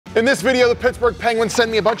In this video, the Pittsburgh Penguins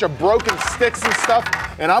send me a bunch of broken sticks and stuff,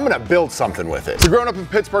 and I'm gonna build something with it. So growing up in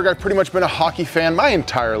Pittsburgh, I've pretty much been a hockey fan my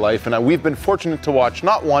entire life, and we've been fortunate to watch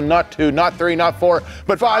not one, not two, not three, not four,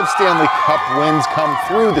 but 5 Stanley Cup wins come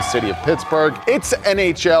through the city of Pittsburgh. It's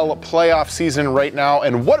NHL playoff season right now,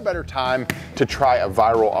 and what a better time to try a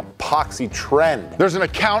viral epoxy trend. There's an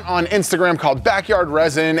account on Instagram called Backyard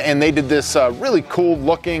Resin, and they did this really cool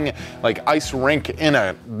looking like ice rink in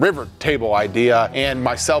a river table idea, and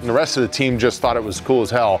myself and the rest of the team just thought it was cool as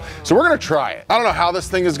hell. So we're gonna try it. I don't know how this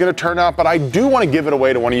thing is gonna turn out, but I do wanna give it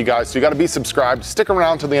away to one of you guys, so you gotta be subscribed. Stick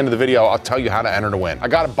around till the end of the video, I'll tell you how to enter to win. I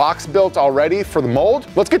got a box built already for the mold.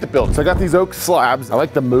 Let's get to building. So I got these oak slabs. I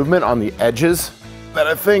like the movement on the edges that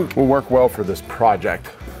I think will work well for this project.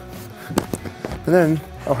 And then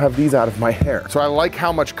I'll have these out of my hair. So I like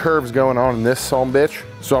how much curve's going on in this son bitch.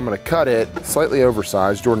 So I'm gonna cut it slightly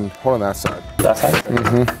oversized. Jordan, hold on that side. That side?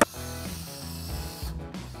 Mm-hmm.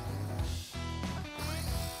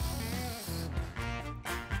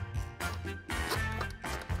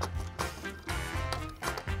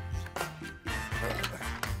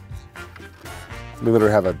 We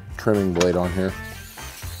literally have a trimming blade on here.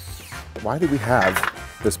 Why do we have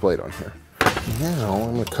this blade on here? Now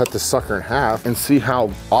I'm gonna cut this sucker in half and see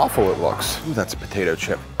how awful it looks. Ooh, that's a potato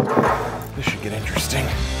chip. This should get interesting.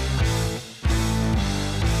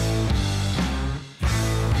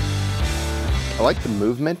 I like the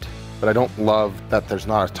movement, but I don't love that there's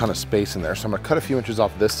not a ton of space in there. So I'm gonna cut a few inches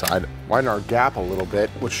off this side, widen our gap a little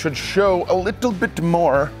bit, which should show a little bit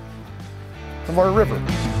more of our river.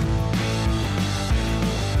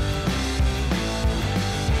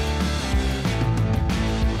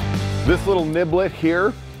 This little niblet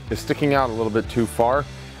here is sticking out a little bit too far.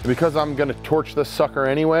 And because I'm gonna torch this sucker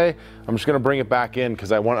anyway, I'm just gonna bring it back in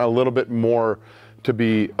because I want a little bit more to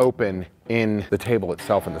be open in the table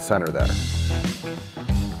itself in the center there.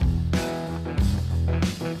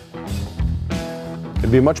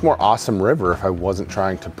 It'd be a much more awesome river if I wasn't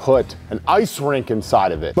trying to put an ice rink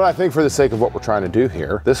inside of it. But I think for the sake of what we're trying to do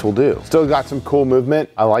here, this will do. Still got some cool movement.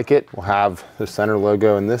 I like it. We'll have the center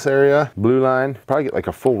logo in this area, blue line. Probably get like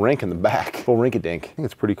a full rink in the back, full rink-a-dink. I think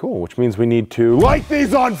it's pretty cool, which means we need to light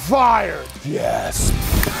these on fire. Yes.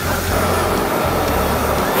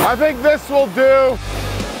 I think this will do.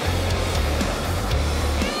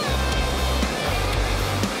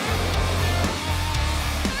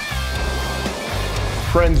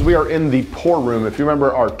 Friends, we are in the pour room. If you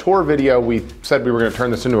remember our tour video, we said we were gonna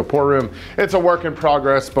turn this into a pour room. It's a work in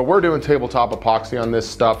progress, but we're doing tabletop epoxy on this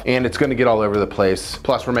stuff, and it's gonna get all over the place.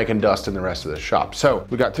 Plus, we're making dust in the rest of the shop. So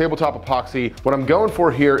we got tabletop epoxy. What I'm going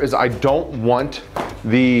for here is I don't want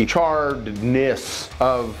the charredness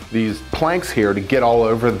of these planks here to get all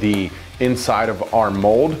over the inside of our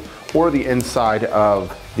mold or the inside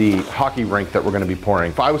of the hockey rink that we're gonna be pouring.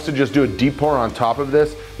 If I was to just do a deep pour on top of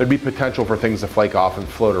this, there'd be potential for things to flake off and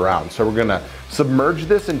float around. So we're gonna submerge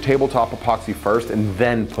this in tabletop epoxy first and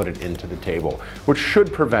then put it into the table, which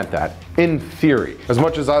should prevent that, in theory. As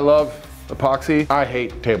much as I love epoxy, I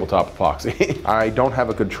hate tabletop epoxy. I don't have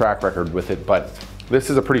a good track record with it, but this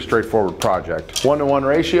is a pretty straightforward project. 1-to-1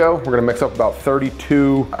 ratio, we're gonna mix up about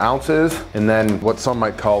 32 ounces, and then what some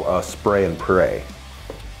might call a spray and pray.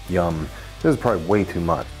 Yum. This is probably way too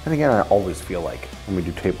much. And again, I always feel like when we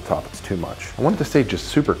do tabletop, it's too much. I want it to stay just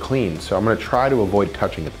super clean, so I'm gonna try to avoid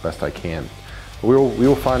touching it the best I can. But we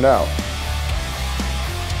will find out.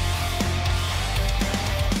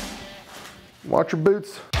 Watch your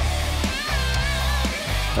boots.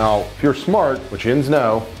 Now, if you're smart, which yins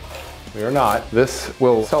know, we are not, this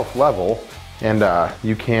will self-level, and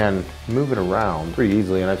you can move it around pretty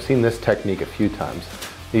easily, and I've seen this technique a few times.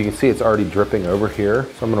 You can see it's already dripping over here,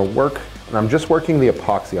 so I'm gonna work, and I'm just working the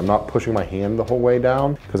epoxy. I'm not pushing my hand the whole way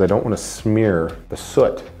down because I don't want to smear the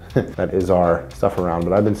soot that is our stuff around.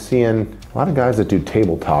 But I've been seeing a lot of guys that do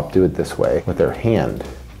tabletop do it this way with their hand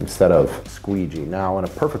instead of squeegee. Now, in a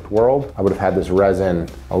perfect world, I would have had this resin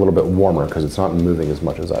a little bit warmer because it's not moving as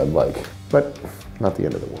much as I'd like, but not the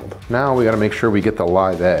end of the world. Now we gotta make sure we get the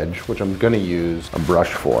live edge, which I'm gonna use a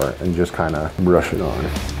brush for, and just kind of brush it on.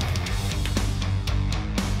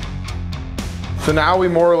 So now we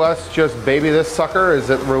more or less just baby this sucker as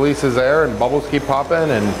it releases air and bubbles keep popping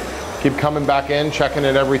and keep coming back in, checking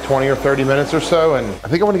it every 20 or 30 minutes or so. And I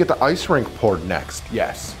think I want to get the ice rink poured next.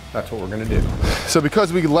 Yes, that's what we're gonna do. So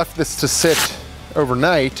because we left this to sit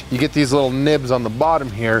overnight, you get these little nibs on the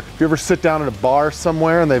bottom here. If you ever sit down at a bar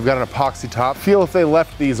somewhere and they've got an epoxy top, feel if they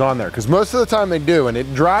left these on there, because most of the time they do, and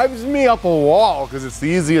it drives me up a wall because it's the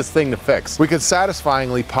easiest thing to fix. We could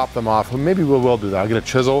satisfyingly pop them off. Well, maybe we will do that. I'll get a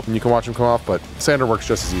chisel and you can watch them come off, but sander works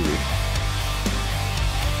just as easy.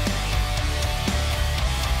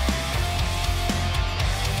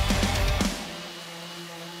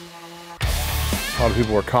 A lot of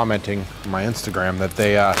people were commenting on my Instagram that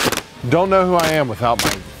they don't know who I am without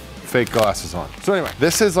my fake glasses on. So anyway,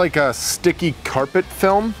 this is like a sticky carpet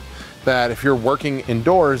film that if you're working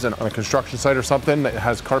indoors and on a construction site or something that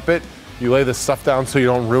has carpet, you lay this stuff down so you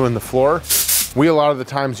don't ruin the floor. We a lot of the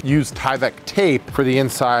times use Tyvek tape for the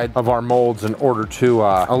inside of our molds in order to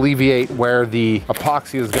alleviate where the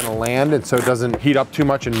epoxy is gonna land and so it doesn't heat up too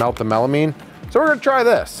much and melt the melamine. So we're gonna try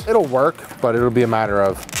this. It'll work, but it'll be a matter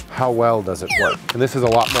of how well does it work. And this is a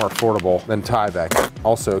lot more affordable than Tyvek.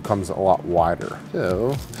 Also, it comes a lot wider.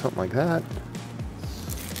 So, something like that.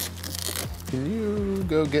 Can you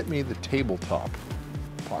go get me the tabletop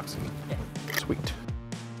epoxy? Sweet.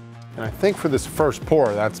 And I think for this first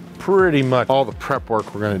pour, that's pretty much all the prep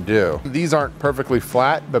work we're gonna do. These aren't perfectly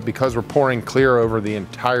flat, but because we're pouring clear over the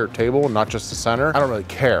entire table, not just the center, I don't really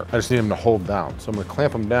care. I just need them to hold down. So I'm gonna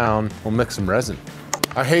clamp them down, we'll mix some resin.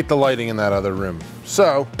 I hate the lighting in that other room.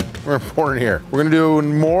 So, we're gonna pour in here. We're gonna do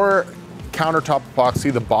more countertop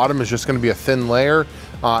epoxy. The bottom is just gonna be a thin layer,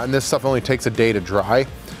 and this stuff only takes a day to dry.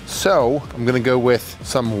 So I'm gonna go with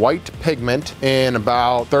some white pigment in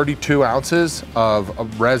about 32 ounces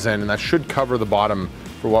of resin, and that should cover the bottom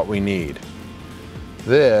for what we need.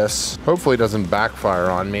 This hopefully doesn't backfire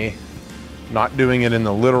on me, not doing it in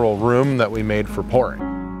the literal room that we made for pouring.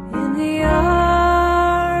 In the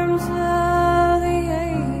arms of the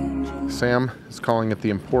angel. Sam is calling it the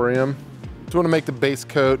Emporium. Just want to make the base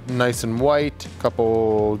coat nice and white, a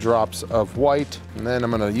couple drops of white, and then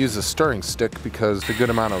I'm going to use a stirring stick because it's a good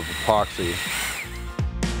amount of epoxy.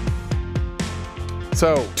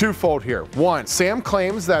 So, twofold here. One, Sam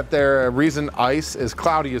claims that the reason ice is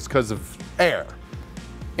cloudy is because of air.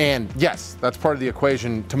 And yes, that's part of the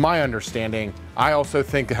equation to my understanding. I also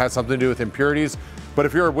think it has something to do with impurities, but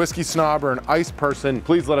if you're a whiskey snob or an ice person,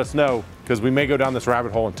 please let us know because we may go down this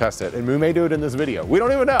rabbit hole and test it, and we may do it in this video. We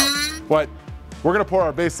don't even know, but we're gonna pour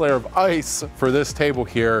our base layer of ice for this table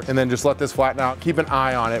here and then just let this flatten out. Keep an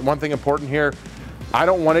eye on it. One thing important here, I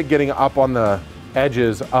don't want it getting up on the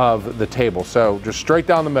edges of the table. So just straight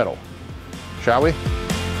down the middle, shall we?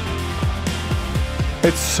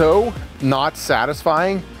 It's so not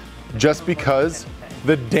satisfying just because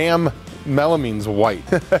the damn melamine's white.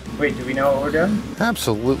 Wait, do we know what we're doing?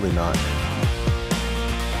 Absolutely not.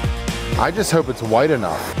 I just hope it's white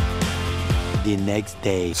enough. The next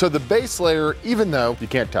day. So the base layer, even though you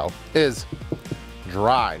can't tell, is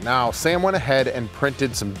dry. Now, Sam went ahead and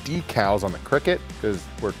printed some decals on the Cricut, because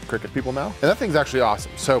we're Cricut people now. And that thing's actually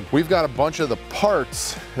awesome. So we've got a bunch of the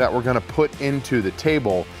parts that we're gonna put into the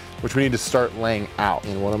table, which we need to start laying out.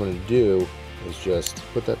 And what I'm gonna do is just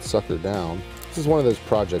put that sucker down. This is one of those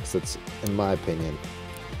projects that's, in my opinion,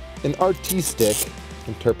 an artistic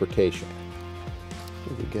interpretation.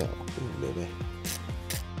 Here we go. Ooh, baby.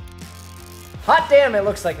 Hot damn, it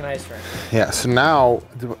looks like an ice rink. Yeah, so now,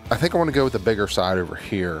 I think I want to go with the bigger side over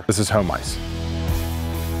here. This is home ice.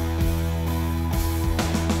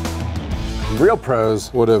 Real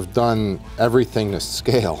pros would have done everything to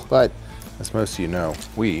scale, but as most of you know,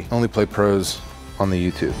 we only play pros on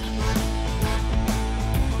the YouTube.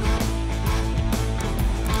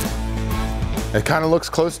 It kind of looks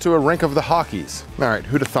close to a rink of the hockeys. All right,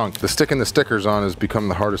 who'da thunk? The sticking the stickers on has become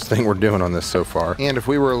the hardest thing we're doing on this so far. And if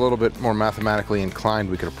we were a little bit more mathematically inclined,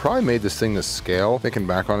 we could have probably made this thing to scale. Thinking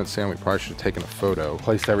back on it, Sam, we probably should have taken a photo,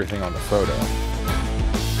 placed everything on the photo.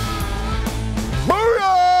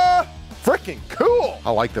 Booyah! Freaking cool!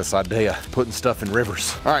 I like this idea, putting stuff in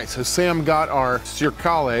rivers. All right, so Sam got our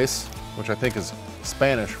circales, which I think is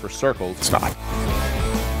Spanish for circles. It's not.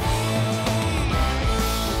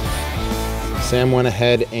 Sam went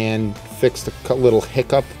ahead and fixed a little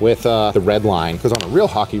hiccup with the red line, because on a real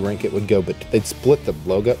hockey rink it would go, but they'd split the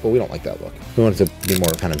logo, but we don't like that look. We want it to be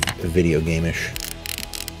more kind of video game-ish.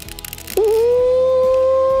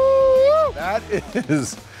 That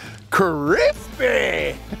is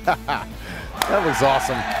crispy! That looks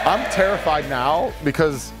awesome. I'm terrified now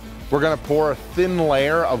because we're gonna pour a thin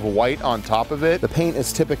layer of white on top of it. The paint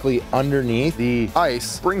is typically underneath. The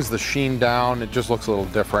ice brings the sheen down. It just looks a little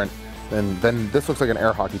different. And then this looks like an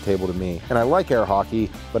air hockey table to me. And I like air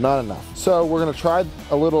hockey, but not enough. So we're gonna try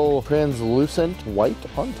a little translucent white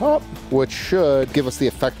on top, which should give us the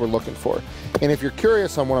effect we're looking for. And if you're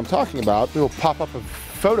curious on what I'm talking about, we'll pop up a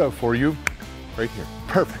photo for you right here.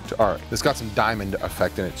 Perfect, all right. It's got some diamond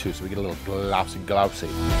effect in it too, so we get a little glossy.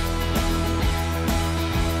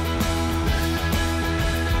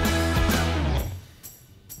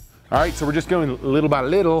 All right, so we're just going little by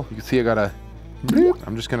little. You can see I got a,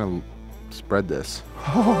 I'm just gonna spread this.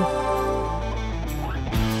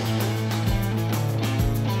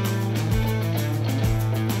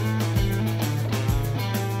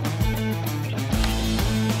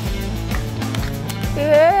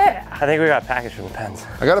 I think we got packaged from the pens.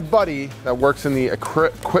 I got a buddy that works in the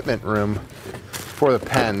equipment room for the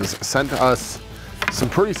pens, sent us some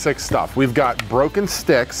pretty sick stuff. We've got broken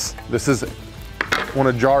sticks. This is one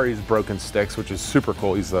of Jari's broken sticks, which is super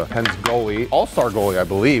cool. He's the Pens goalie, all-star goalie, I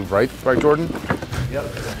believe, right? Right, Jordan?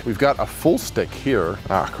 Yep. We've got a full stick here.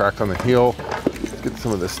 Cracked on the heel. Get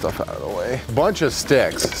some of this stuff out of the way. Bunch of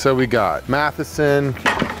sticks. So we got Matheson.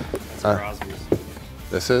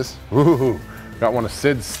 This is? Ooh, got one of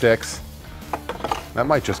Sid's sticks. That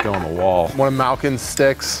might just go on the wall. One of Malkin's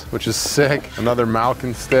sticks, which is sick. Another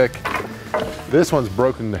Malkin stick. This one's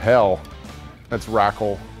broken to hell. That's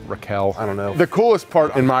Raquel, I don't know. The coolest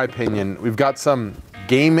part, in my opinion, we've got some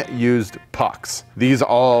game-used pucks. These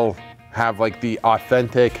all have like the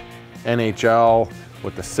authentic NHL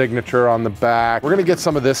with the signature on the back. We're gonna get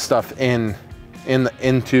some of this stuff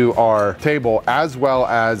into our table, as well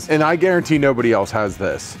as, and I guarantee nobody else has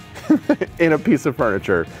this in a piece of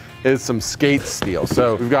furniture, is some skate steel.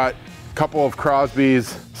 So we've got a couple of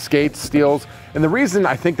Crosby's skate steels. And the reason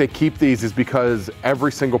I think they keep these is because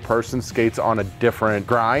every single person skates on a different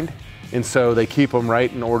grind. And so they keep them right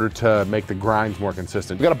in order to make the grinds more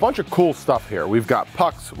consistent. We've got a bunch of cool stuff here. We've got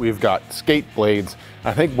pucks, we've got skate blades.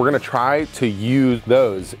 I think we're gonna try to use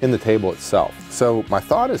those in the table itself. So my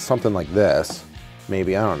thought is something like this.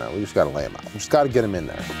 Maybe, I don't know, we just gotta lay them out. We just gotta get them in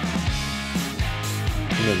there.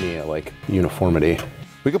 Give me a like uniformity.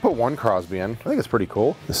 We could put one Crosby in. I think it's pretty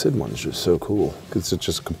cool. The Sid one's just so cool because it's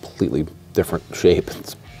just completely different shape.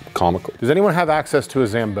 It's comical. Does anyone have access to a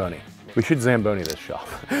Zamboni? We should Zamboni this shop.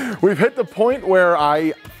 We've hit the point where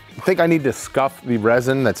I think I need to scuff the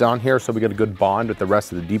resin that's on here so we get a good bond with the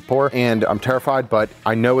rest of the deep pour. And I'm terrified, but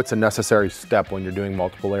I know it's a necessary step when you're doing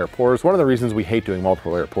multiple layer pours. One of the reasons we hate doing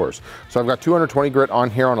multiple layer pours. So I've got 220 grit on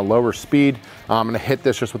here on a lower speed. I'm gonna hit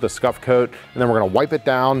this just with a scuff coat, and then we're gonna wipe it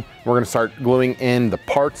down. We're gonna start gluing in the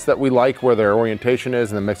parts that we like where their orientation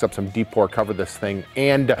is, and then mix up some deep pour, cover this thing,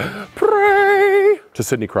 and pray to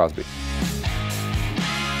Sidney Crosby.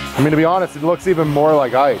 I mean, to be honest, it looks even more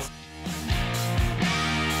like ice.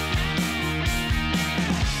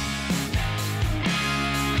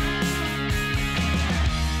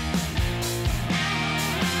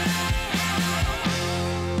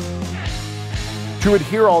 To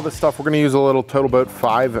adhere all this stuff, we're gonna use a little Total Boat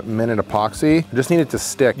 5-minute epoxy. I just need it to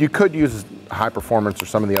stick. You could use high performance or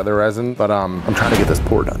some of the other resin, but I'm trying to get this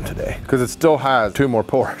pour done today because it still has 2 more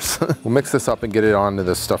pours. We'll mix this up and get it onto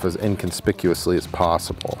this stuff as inconspicuously as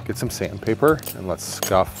possible. Get some sandpaper and let's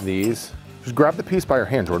scuff these. Just grab the piece by your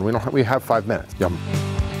hand, Jordan. We have 5 minutes. Yum.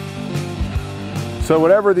 So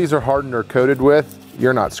whatever these are hardened or coated with,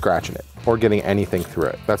 you're not scratching it or getting anything through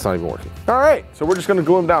it. That's not even working. All right, so we're just gonna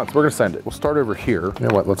glue them down. So we're gonna send it. We'll start over here. You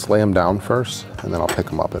know what, let's lay them down first and then I'll pick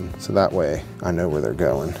them up. And so that way I know where they're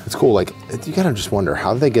going. It's cool, like you gotta just wonder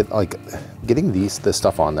how they get, like getting this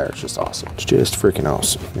stuff on there is just awesome. It's just freaking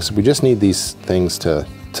awesome. So we just need these things to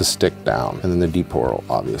stick down, and then the deep pour will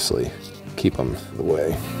obviously keep them the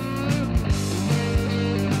way.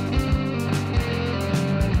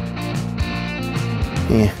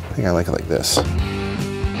 I think I like it like this.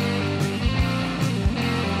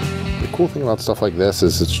 The cool thing about stuff like this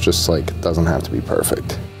is it's just like, it doesn't have to be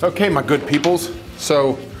perfect. Okay, my good peoples.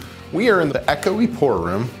 So we are in the echoey pour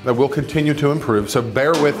room that will continue to improve, so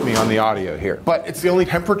bear with me on the audio here. But it's the only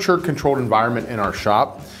temperature controlled environment in our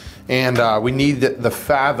shop, and we need the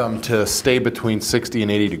Fathom to stay between 60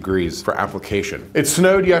 and 80 degrees for application. It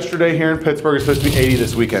snowed yesterday here in Pittsburgh. It's supposed to be 80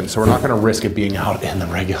 this weekend, so we're not gonna risk it being out in the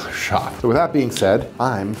regular shop. So with that being said,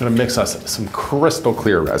 I'm gonna mix us some crystal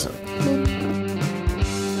clear resin.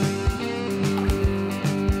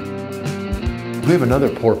 We have another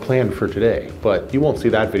pour planned for today, but you won't see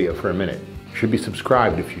that video for a minute. You should be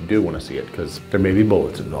subscribed if you do want to see it, because there may be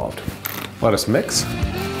bullets involved. Let us mix.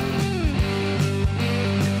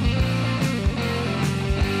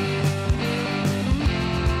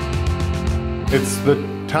 It's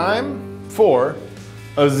the time for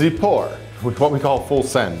a Z-pour, what we call full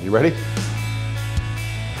send. You ready?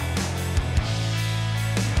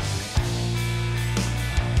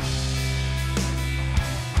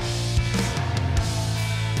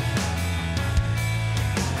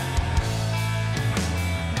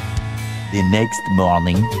 The next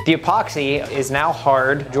morning. The epoxy is now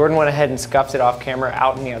hard. Jordan went ahead and scuffed it off camera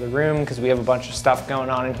out in the other room because we have a bunch of stuff going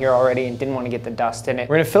on in here already and didn't want to get the dust in it.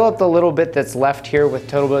 We're gonna fill up the little bit that's left here with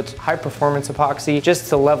Total Boat's high performance epoxy just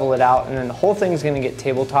to level it out, and then the whole thing's gonna get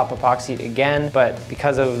tabletop epoxied again, but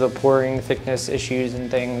because of the pouring thickness issues and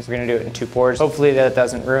things, we're gonna do it in 2 pours. Hopefully that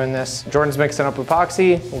doesn't ruin this. Jordan's mixing up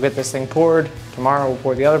epoxy. We'll get this thing poured. Tomorrow we'll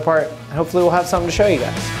pour the other part, and hopefully we'll have something to show you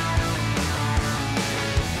guys.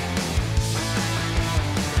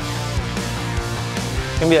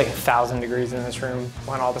 gonna be like 1,000 degrees in this room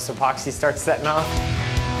when all this epoxy starts setting off.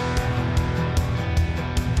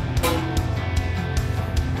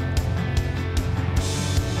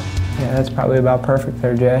 Yeah, that's probably about perfect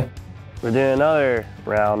there, Jay. We're doing another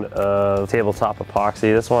round of tabletop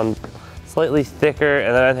epoxy. This one slightly thicker,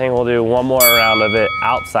 and then I think we'll do one more round of it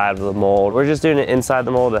outside of the mold. We're just doing it inside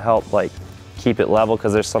the mold to help like keep it level,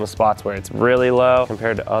 because there's some spots where it's really low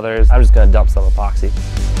compared to others. I'm just gonna dump some epoxy.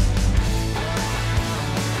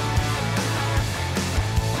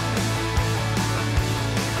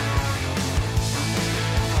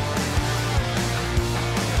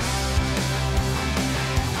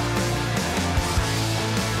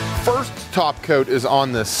 First top coat is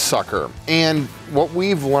on this sucker, and what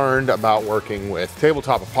we've learned about working with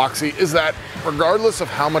tabletop epoxy is that regardless of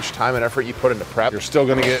how much time and effort you put into prep, you're still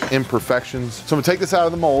gonna get imperfections. So I'm gonna take this out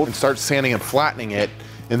of the mold and start sanding and flattening it,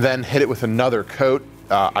 and then hit it with another coat,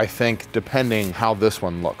 I think, depending how this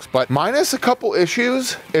one looks. But minus a couple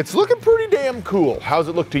issues, it's looking pretty damn cool. How's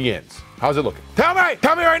it look to Yins? How's it looking? Tell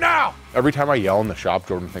me right now! Every time I yell in the shop,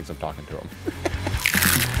 Jordan thinks I'm talking to him.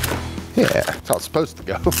 Yeah, that's how it's supposed to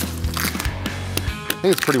go. I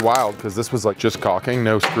think it's pretty wild because this was like just caulking,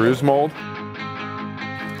 no screws mold.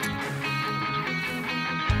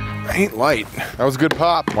 Ain't light. That was a good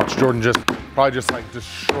pop. Watch Jordan probably just like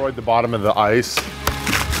destroyed the bottom of the ice.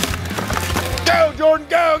 Go, Jordan,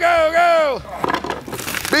 go, go, go!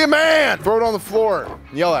 Be a man! Throw it on the floor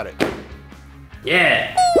and yell at it.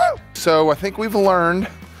 Yeah! Woo! So I think we've learned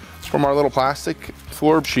from our little plastic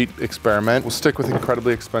floor sheet experiment, we'll stick with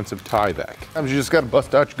incredibly expensive tie deck. Sometimes you just gotta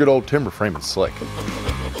bust out your good old timber frame and slick.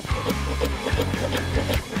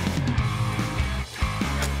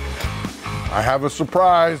 I have a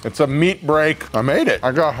surprise. It's a meat break. I made it.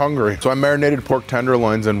 I got hungry. So I marinated pork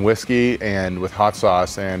tenderloins in whiskey and with hot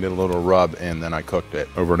sauce and did a little rub, and then I cooked it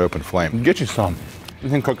over an open flame. Get you some. You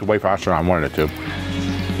can cook it way faster than I wanted it to.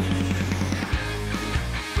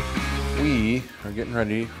 We are getting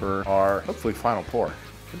ready for our hopefully final pour. Get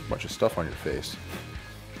a bunch of stuff on your face.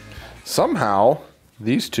 Somehow,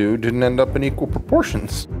 these two didn't end up in equal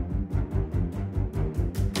proportions.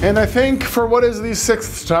 And I think for what is the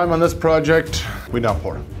 6th time on this project, we now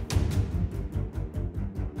pour.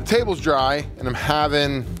 The table's dry, and I'm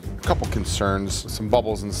having a couple concerns, some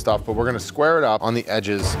bubbles and stuff, but we're gonna square it up on the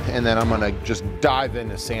edges, and then I'm gonna just dive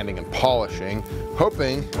into sanding and polishing,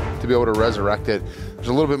 hoping to be able to resurrect it. There's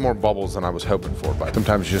a little bit more bubbles than I was hoping for, but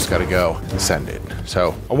sometimes you just gotta go and sand it.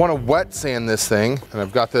 So I wanna wet sand this thing, and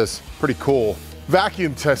I've got this pretty cool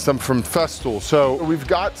vacuum system from Festool. So we've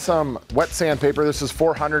got some wet sandpaper. This is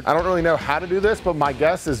 400. I don't really know how to do this, but my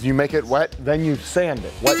guess is you make it wet, then you sand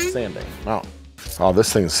it. Wet sanding. Oh,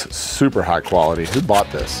 this thing's super high quality. Who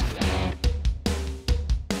bought this?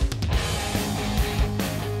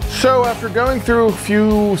 So after going through a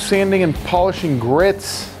few sanding and polishing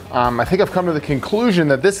grits, I think I've come to the conclusion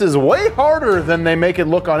that this is way harder than they make it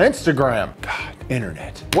look on Instagram. God,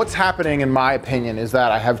 internet. What's happening, in my opinion, is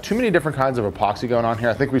that I have too many different kinds of epoxy going on here.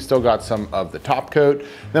 I think we still got some of the top coat,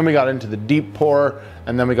 then we got into the deep pour,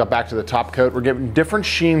 and then we got back to the top coat. We're getting different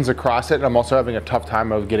sheens across it, and I'm also having a tough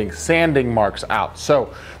time of getting sanding marks out.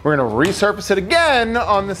 So we're gonna resurface it again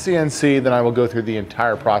on the CNC, then I will go through the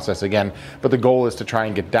entire process again. But the goal is to try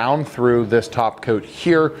and get down through this top coat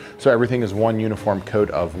here, so everything is one uniform coat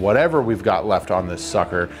of whatever we've got left on this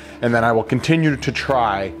sucker. And then I will continue to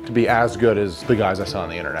try to be as good as the guys I saw on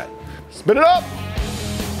the internet. Spin it up!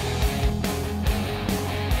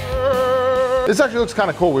 This actually looks kind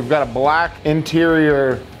of cool. We've got a black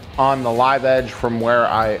interior on the live edge from where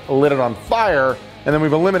I lit it on fire, and then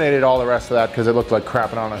we've eliminated all the rest of that because it looked like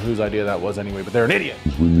crap, and I don't know whose idea that was anyway, but they're an idiot.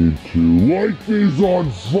 We need to light these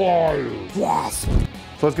on fire. Yes.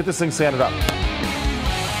 So let's get this thing sanded up.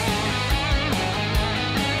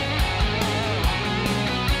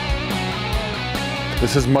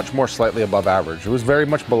 This is much more slightly above average. It was very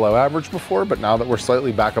much below average before, but now that we're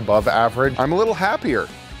slightly back above average, I'm a little happier.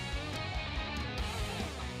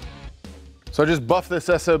 So I just buffed this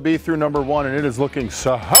SOB through number 1, and it is looking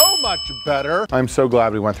so much better. I'm so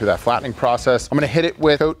glad we went through that flattening process. I'm gonna hit it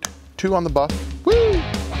with coat 2 on the buff. Woo!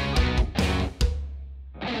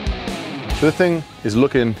 So the thing is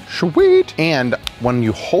looking sweet. And when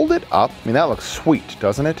you hold it up, I mean, that looks sweet,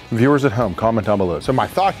 doesn't it? Viewers at home, comment down below. So my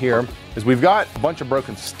thought here is we've got a bunch of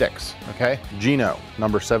broken sticks, okay? Gino,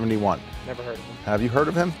 number 71. Never heard of him. Have you heard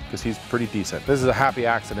of him? Because he's pretty decent. This is a happy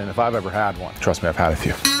accident if I've ever had one. Trust me, I've had a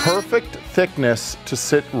few. Perfect thickness to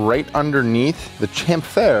sit right underneath the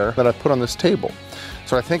chamfer that I've put on this table.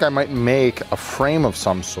 So I think I might make a frame of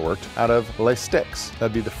some sort out of les sticks.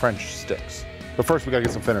 That'd be the French sticks. But first we gotta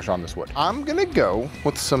get some finish on this wood. I'm gonna go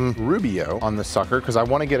with some Rubio on this sucker because I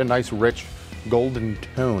wanna get a nice rich golden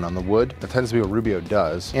tone on the wood. That tends to be what Rubio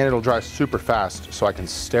does. And it'll dry super fast so I can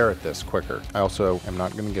stare at this quicker. I also am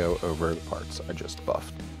not gonna go over the parts I just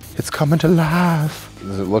buffed. It's coming to life.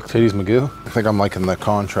 Does it look Titties Magoo? I think I'm liking the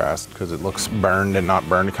contrast because it looks burned and not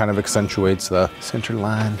burned. It kind of accentuates the center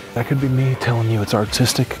line. That could be me telling you it's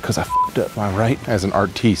artistic because I f***ed up. Am I right? As an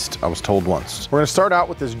artiste, I was told once. We're gonna start out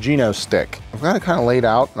with this Geno stick. I've got it kind of laid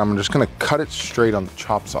out and I'm just gonna cut it straight on the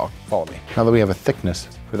chop saw. Follow me. Now that we have a thickness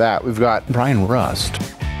for that, we've got Brian Rust.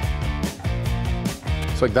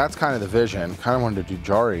 So like that's kind of the vision. Kind of wanted to do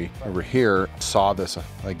Jari over here. Saw this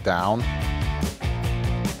like down.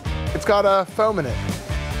 It's got a foam in it.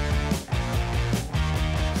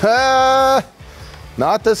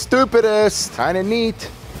 Not the stupidest, kind of neat.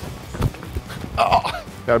 Oh,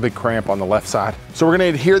 got a big cramp on the left side. So we're gonna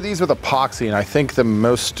adhere these with epoxy, and I think the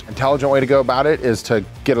most intelligent way to go about it is to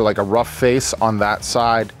get like a rough face on that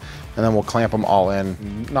side, and then we'll clamp them all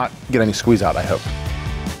in, not get any squeeze out, I hope.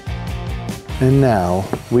 And now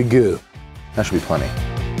we go. That should be plenty.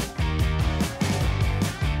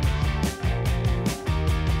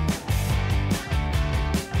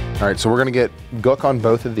 All right, so we're gonna get gook on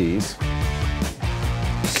both of these.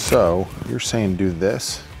 So you're saying do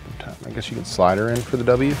this. I guess you can slide her in for the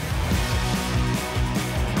W.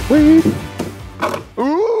 Whee!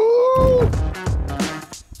 Ooh!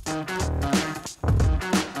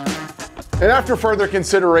 And after further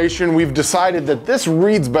consideration, we've decided that this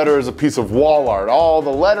reads better as a piece of wall art. All the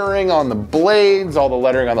lettering on the blades, all the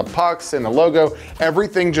lettering on the pucks and the logo,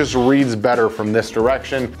 everything just reads better from this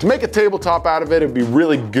direction. To make a tabletop out of it, it'd be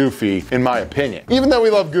really goofy, in my opinion. Even though we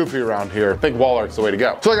love goofy around here, I think wall art's the way to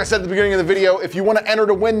go. So like I said at the beginning of the video, if you want to enter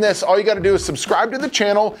to win this, all you got to do is subscribe to the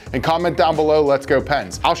channel and comment down below, let's go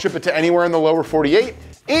pens. I'll ship it to anywhere in the lower 48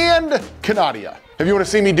 and Canada. If you want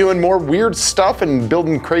to see me doing more weird stuff and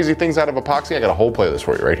building crazy things out of epoxy, I got a whole playlist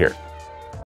for you right here.